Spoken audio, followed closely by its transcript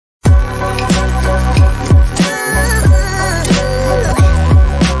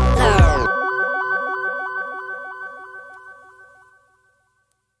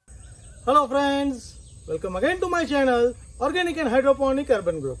Welcome again to my channel, Organic and Hydroponic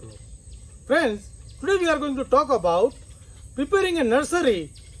Urban Grow. Friends, today we are going to talk about preparing a nursery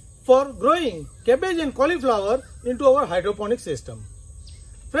for growing cabbage and cauliflower into our hydroponic system.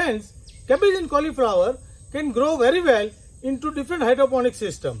 Friends, cabbage and cauliflower can grow very well into different hydroponic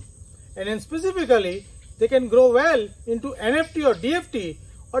system, and then specifically they can grow well into NFT or DFT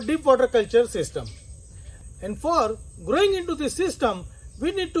or deep water culture system. And for growing into this system,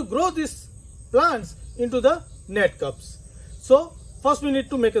 we need to grow these plants into the net cups. So first we need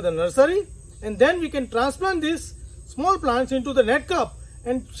to make the nursery, and then we can transplant these small plants into the net cup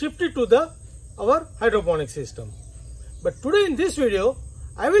and shift it to our hydroponic system. But today in this video,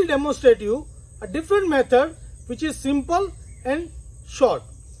 I will demonstrate you a different method which is simple and short.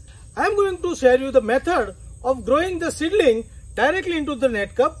 I am going to share you the method of growing the seedling directly into the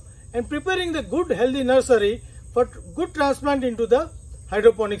net cup and preparing the good healthy nursery for good transplant into the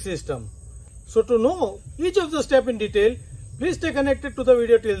hydroponic system. So to know each of the step in detail, please stay connected to the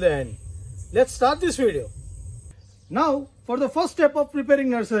video till the end. Let's start this video. Now for the first step of preparing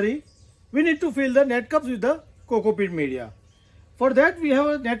nursery, we need to fill the net cups with the coco peat media. For that we have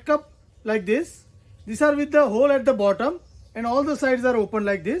a net cup like this. These are with the hole at the bottom and all the sides are open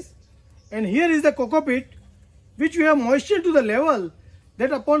like this. And here is the coco peat which we have moistened to the level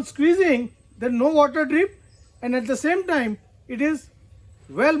that upon squeezing there no water drip, and at the same time it is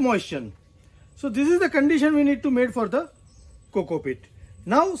well moistened. So this is the condition we need to make for the coco peat.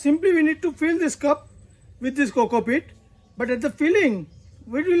 Now simply we need to fill this cup with this coco peat, but at the filling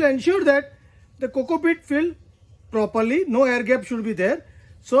we will ensure that the coco peat fill properly, no air gap should be there.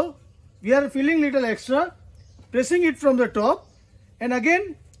 So we are filling little extra, pressing it from the top, and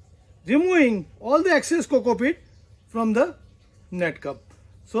again removing all the excess coco peat from the net cup.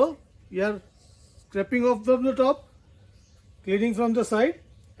 So we are scraping off from the top, cleaning from the side,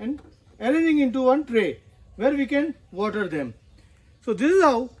 and arranging into one tray where we can water them. So this is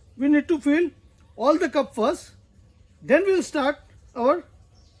how we need to fill all the cup first. Then we will start our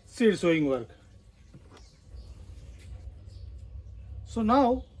seed sowing work. So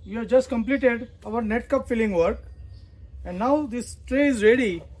now we have just completed our net cup filling work, and now this tray is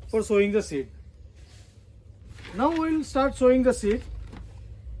ready for sowing the seed. Now we will start sowing the seed,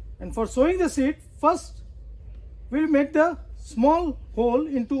 and for sowing the seed, first we will make the small hole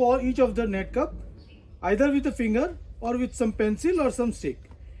into each of the net cup, either with a finger or with some pencil or some stick.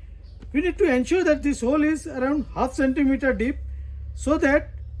 We need to ensure that this hole is around ½ centimeter deep, so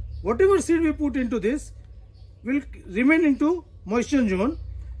that whatever seed we put into this will remain into moisture zone,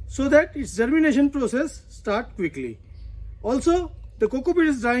 so that its germination process start quickly. Also the coco peat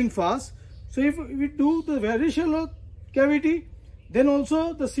is drying fast, so if we do the very shallow cavity, then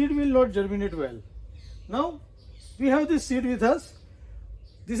also the seed will not germinate well. Now we have this seed with us.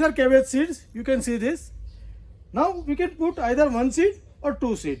 These are cabbage seeds, you can see this. Now we can put either one seed or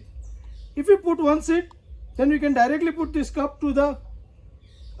two seed. If we put one seed, then we can directly put this cup to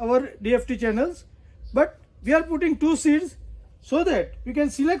our DFT channels, but we are putting two seeds so that we can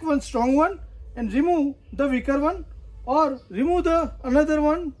select one strong one and remove the weaker one, or remove the another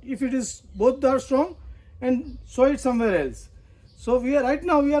one if it is both are strong and sow it somewhere else. So right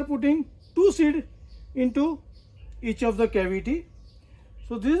now we are putting two seed into each of the cavity.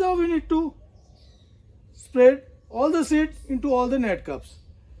 So this is how we need to spread all the seed into all the net cups.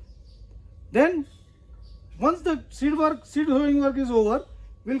 Then once the seed sowing work is over,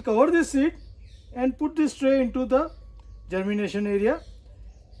 we will cover this seed and put this tray into the germination area.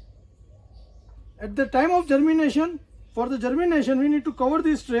 At the time of germination, for the germination we need to cover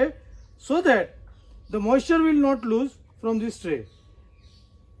this tray so that the moisture will not lose from this tray.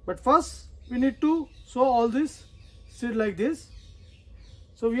 But first we need to sow all this seed like this.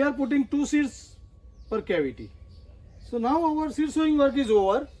 So we are putting two seeds per cavity. So now our seed sowing work is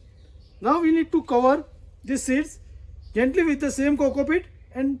over. Now we need to cover these seeds gently with the same coco peat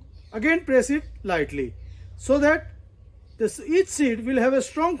and again press it lightly, so that each seed will have a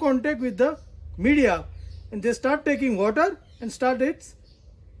strong contact with the media and they start taking water and start its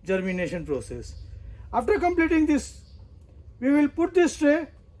germination process. After completing this, we will put this tray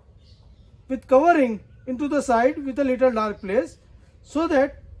with covering into the side with a little dark place, so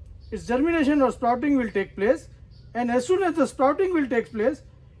that its germination or sprouting will take place, and as soon as the sprouting will take place,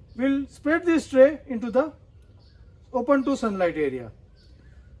 we will spread this tray into the open to sunlight area.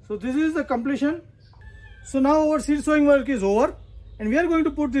 So this is the completion. So now our seed sowing work is over, and we are going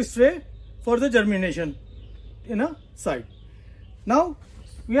to put this tray for the germination in a side. Now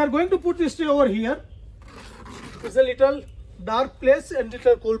we are going to put this tray over here. It's a little dark place and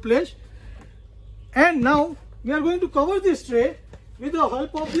little cool place. And now we are going to cover this tray with the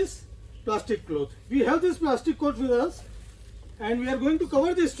help of this plastic cloth. We have this plastic cloth with us and we are going to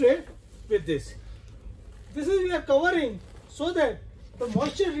cover this tray with this. This is we are covering so that the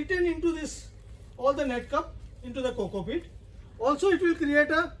moisture retained into this, all the net cup into the coco pit. Also it will create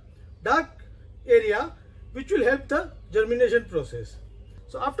a dark area which will help the germination process.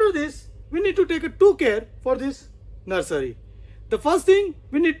 So after this we need to take two care for this nursery. The first thing,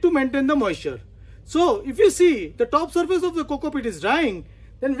 we need to maintain the moisture. So if you see the top surface of the coco pit is drying,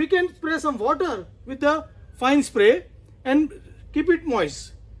 then we can spray some water with the fine spray and keep it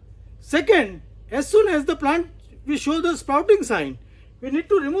moist. Second, as soon as the plant we show the sprouting sign, we need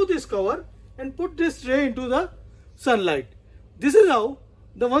to remove this cover and put this tray into the sunlight. This is how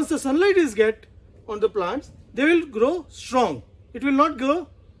once the sunlight is get on the plants, they will grow strong. It will not grow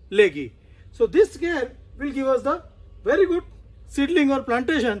leggy. So this care will give us the very good seedling or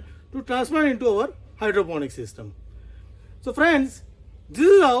plantation to transplant into our hydroponic system. So friends, this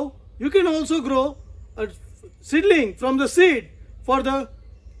is how you can also grow a seedling from the seed for the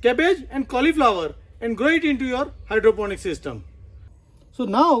cabbage and cauliflower and grow it into your hydroponic system. So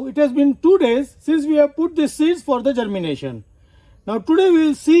now it has been 2 days since we have put these seeds for the germination. Now today we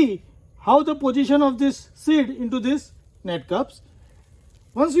will see how the position of this seed into these net cups.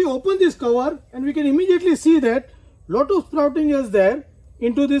 Once we open this cover, and we can immediately see that lot of sprouting is there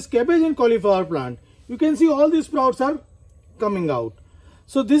into this cabbage and cauliflower plant. You can see all these sprouts are coming out.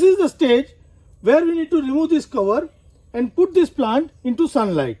 So this is the stage where we need to remove this cover and put this plant into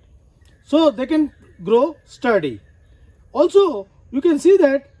sunlight so they can grow sturdy. Also you can see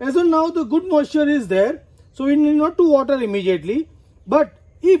that as of now the good moisture is there, so we need not to water immediately. But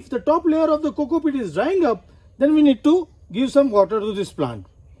if the top layer of the coco pit is drying up, then we need to give some water to this plant.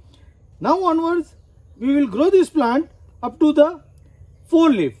 Now onwards we will grow this plant up to the 4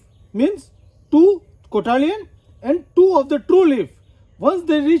 leaf, means 2 cotyledon and 2 of the true leaf. Once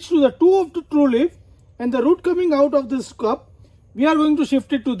they reach to the 2 of the true leaf and the root coming out of this cup, we are going to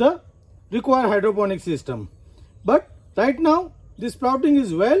shift it to the required hydroponic system. But right now this sprouting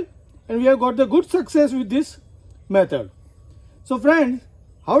is well and we have got the good success with this method. So friends,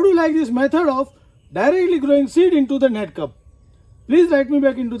 how do you like this method of directly growing seed into the net cup? Please write me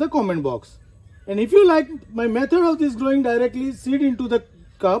back into the comment box. And if you like my method of this growing directly seed into the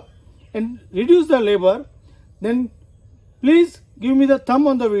cup and reduce the labor, then please give me the thumb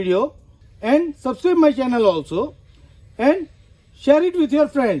on the video and subscribe my channel also and share it with your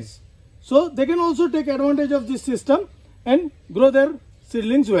friends so they can also take advantage of this system and grow their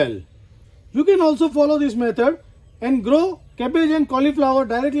seedlings well. You can also follow this method and grow cabbage and cauliflower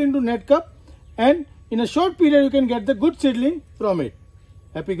directly into net cup, and in a short period you can get the good seedling from it.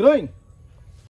 Happy growing!